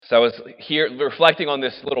So I was here reflecting on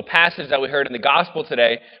this little passage that we heard in the gospel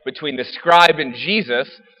today between the scribe and Jesus.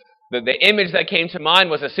 The image that came to mind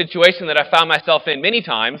was a situation that I found myself in many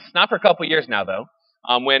times, not for a couple years now though,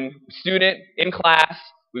 when student in class,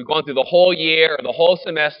 we've gone through the whole year or the whole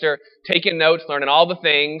semester, taking notes, learning all the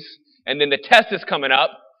things, and then the test is coming up,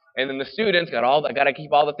 and then the students I got to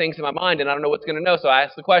keep all the things in my mind, and I don't know what's going to know, so I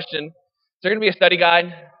asked the question, is there going to be a study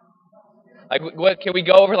guide? Like, what can we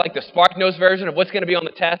go over, like the SparkNotes version of what's going to be on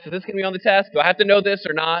the test? Is this going to be on the test? Do I have to know this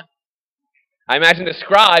or not? I imagine the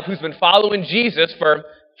scribe who's been following Jesus for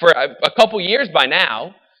a couple years by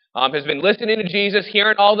now, has been listening to Jesus,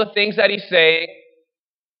 hearing all the things that he's saying,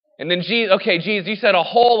 and then Jesus, you said a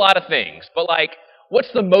whole lot of things, but like,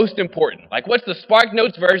 what's the most important? Like, what's the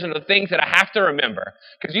SparkNotes version of the things that I have to remember?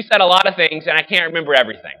 Because you said a lot of things and I can't remember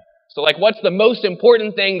everything. So like, what's the most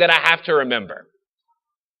important thing that I have to remember?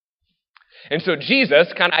 And so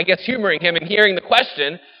Jesus, kind of, I guess, humoring him and hearing the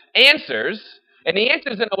question, answers, and he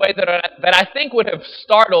answers in a way that I think would have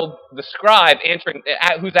startled the scribe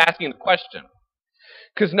who's asking the question.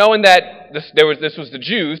 Because knowing that this was the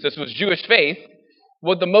Jews, this was Jewish faith,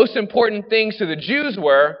 what the most important things to the Jews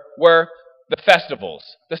were the festivals,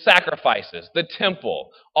 the sacrifices, the temple,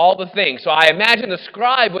 all the things. So I imagine the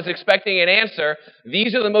scribe was expecting an answer.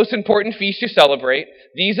 These are the most important feasts you celebrate.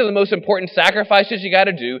 These are the most important sacrifices you got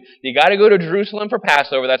to do. You got to go to Jerusalem for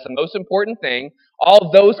Passover. That's the most important thing.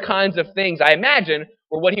 All those kinds of things, I imagine,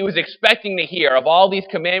 were what he was expecting to hear of all these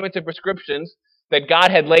commandments and prescriptions that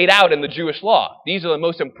God had laid out in the Jewish law. These are the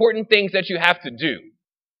most important things that you have to do.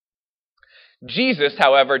 Jesus,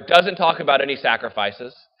 however, doesn't talk about any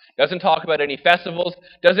sacrifices, doesn't talk about any festivals,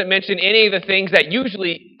 doesn't mention any of the things that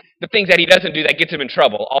he doesn't do that gets him in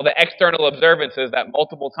trouble. All the external observances that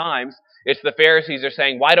multiple times, it's the Pharisees are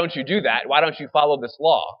saying, why don't you do that? Why don't you follow this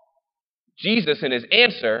law? Jesus, in his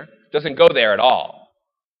answer, doesn't go there at all.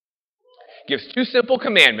 He gives two simple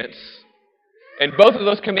commandments, and both of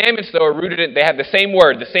those commandments, though, are rooted in, they have the same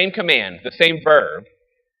word, the same command, the same verb,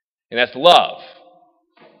 and that's love.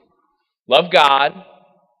 Love God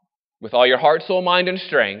with all your heart, soul, mind, and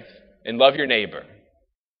strength, and love your neighbor.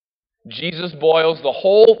 Jesus boils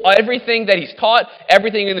everything that he's taught,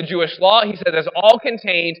 everything in the Jewish law, he says is all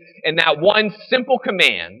contained in that one simple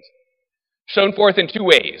command, shown forth in two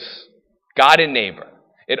ways, God and neighbor.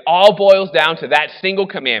 It all boils down to that single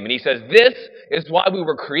commandment. He says, this is why we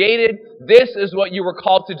were created, this is what you were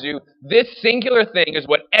called to do, this singular thing is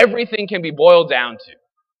what everything can be boiled down to.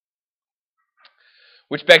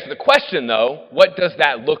 Which begs the question, though, what does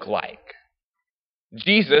that look like?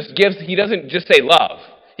 Jesus he doesn't just say love.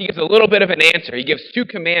 He gives a little bit of an answer. He gives two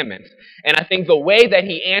commandments. And I think the way that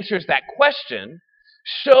he answers that question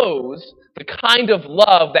shows the kind of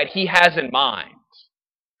love that he has in mind.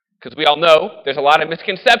 Because we all know there's a lot of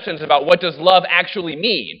misconceptions about what does love actually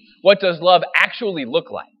mean? What does love actually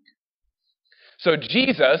look like? So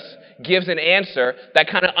Jesus gives an answer that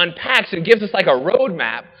kind of unpacks and gives us like a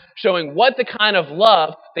roadmap showing what the kind of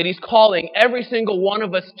love that he's calling every single one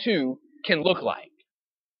of us to can look like.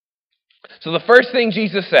 So the first thing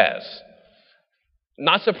Jesus says,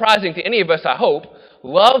 not surprising to any of us, I hope,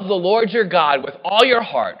 love the Lord your God with all your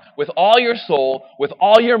heart, with all your soul, with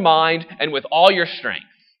all your mind, and with all your strength.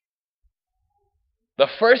 The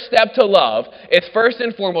first step to love is first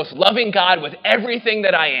and foremost loving God with everything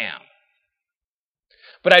that I am.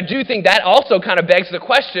 But I do think that also kind of begs the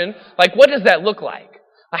question, like, what does that look like?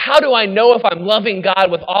 How do I know if I'm loving God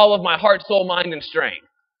with all of my heart, soul, mind, and strength?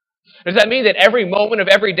 Does that mean that every moment of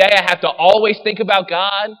every day I have to always think about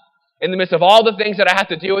God? In the midst of all the things that I have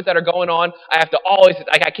to deal with that are going on, I have to always,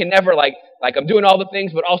 like, I can never, like I'm doing all the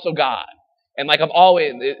things, but also God. And like I'm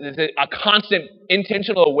always, there's a constant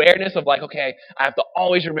intentional awareness of like, okay, I have to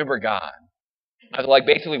always remember God. I have to like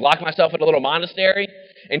basically lock myself in a little monastery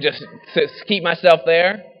and just keep myself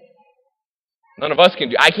there. None of us can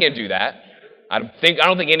do. I can't do that. I don't think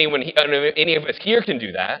any of us here can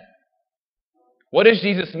do that. What does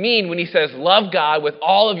Jesus mean when he says, love God with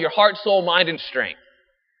all of your heart, soul, mind, and strength?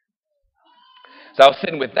 So I was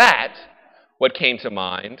sitting with that. What came to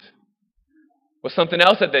mind was something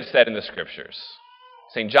else that they've said in the scriptures.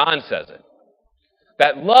 St. John says it.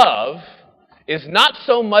 That love is not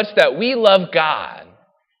so much that we love God,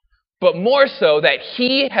 but more so that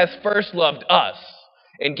he has first loved us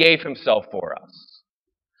and gave himself for us.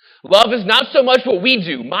 Love is not so much what we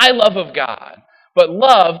do, my love of God, but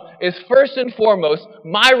love is first and foremost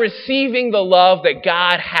my receiving the love that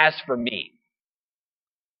God has for me.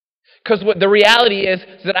 Because what the reality is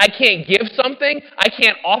that I can't give something, I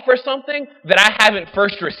can't offer something that I haven't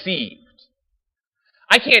first received.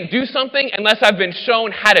 I can't do something unless I've been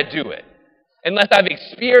shown how to do it, unless I've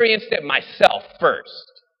experienced it myself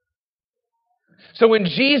first. So when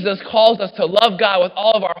Jesus calls us to love God with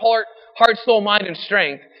all of our heart, soul, mind, and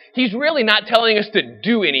strength, he's really not telling us to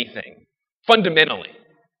do anything, fundamentally.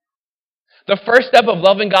 The first step of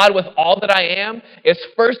loving God with all that I am is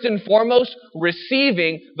first and foremost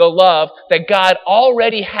receiving the love that God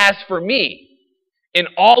already has for me in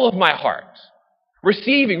all of my heart.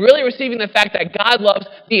 Really receiving the fact that God loves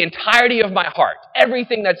the entirety of my heart,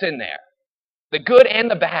 everything that's in there, the good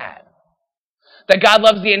and the bad. That God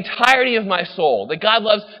loves the entirety of my soul, that God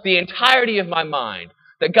loves the entirety of my mind,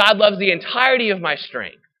 that God loves the entirety of my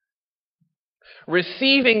strength.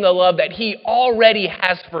 Receiving the love that he already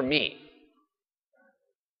has for me.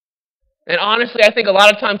 And honestly, I think a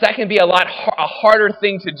lot of times that can be a harder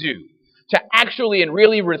thing to do. To actually and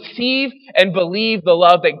really receive and believe the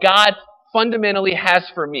love that God fundamentally has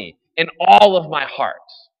for me in all of my heart.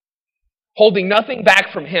 Holding nothing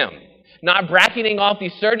back from him. Not bracketing off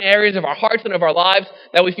these certain areas of our hearts and of our lives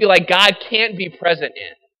that we feel like God can't be present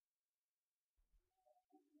in.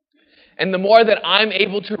 And the more that I'm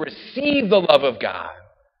able to receive the love of God,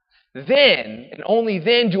 then, and only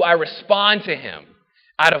then, do I respond to him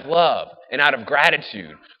out of love and out of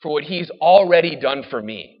gratitude for what he's already done for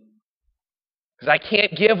me. Because I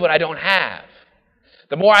can't give what I don't have.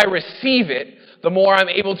 The more I receive it, the more I'm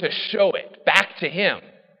able to show it back to him.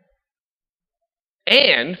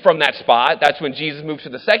 And from that spot, that's when Jesus moves to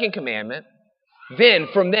the second commandment. Then,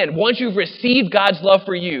 once you've received God's love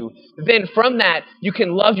for you, then from that, you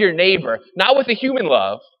can love your neighbor, not with a human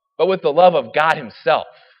love, but with the love of God himself.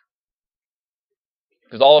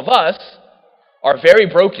 Because all of us are very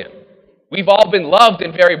broken. We've all been loved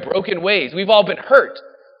in very broken ways. We've all been hurt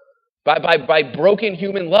by broken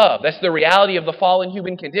human love. That's the reality of the fallen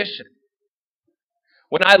human condition.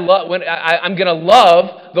 I'm going to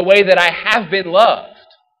love the way that I have been loved.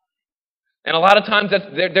 And a lot of times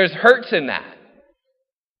there's hurts in that.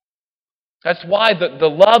 That's why the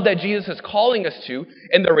love that Jesus is calling us to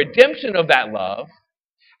and the redemption of that love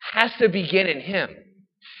has to begin in him.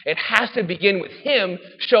 It has to begin with him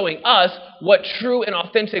showing us what true and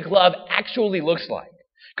authentic love actually looks like.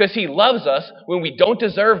 Because he loves us when we don't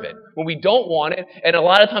deserve it, when we don't want it, and a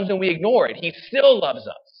lot of times when we ignore it. He still loves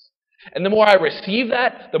us. And the more I receive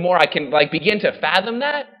that, the more I can begin to fathom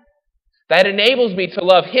that. That enables me to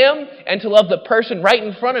love him and to love the person right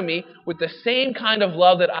in front of me with the same kind of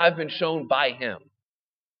love that I've been shown by him.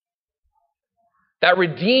 That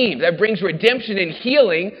brings redemption and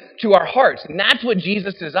healing to our hearts. And that's what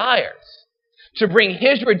Jesus desires. To bring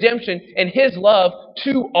his redemption and his love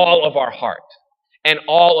to all of our heart and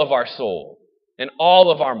all of our soul and all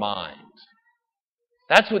of our mind.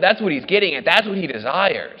 That's what he's getting at. That's what he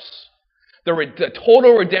desires. The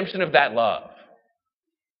total redemption of that love.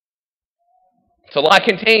 It's a lot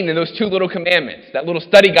contained in those two little commandments. That little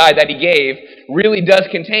study guide that he gave really does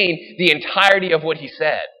contain the entirety of what he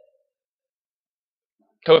said.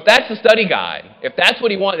 So if that's the study guide, if that's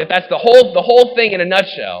what he wants, if that's the whole thing in a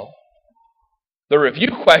nutshell, the review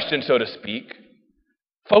question, so to speak,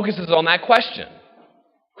 focuses on that question.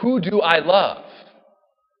 Who do I love?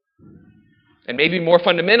 And maybe more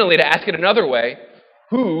fundamentally, to ask it another way,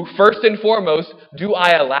 who, first and foremost, do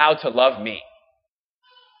I allow to love me?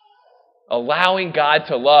 Allowing God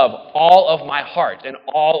to love all of my heart and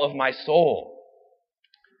all of my soul.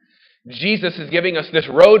 Jesus is giving us this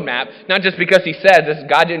roadmap, not just because he said this,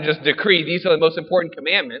 God didn't just decree, these are the most important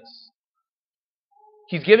commandments.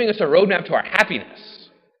 He's giving us a roadmap to our happiness.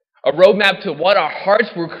 A roadmap to what our hearts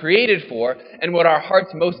were created for and what our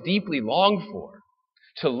hearts most deeply long for.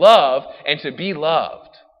 To love and to be loved.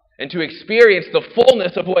 And to experience the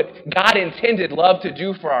fullness of what God intended love to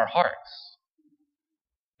do for our hearts.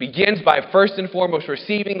 Begins by first and foremost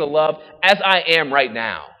receiving the love as I am right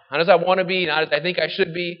now. Not as I want to be, not as I think I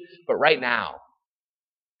should be, but right now.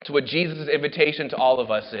 It's what Jesus' invitation to all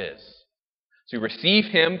of us is. To receive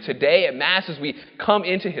him today at Mass as we come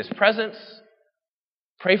into his presence.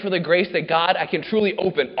 Pray for the grace that God, I can truly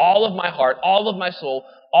open all of my heart, all of my soul,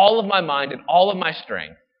 all of my mind, and all of my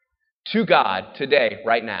strength to God today,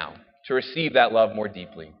 right now, to receive that love more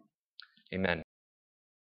deeply. Amen.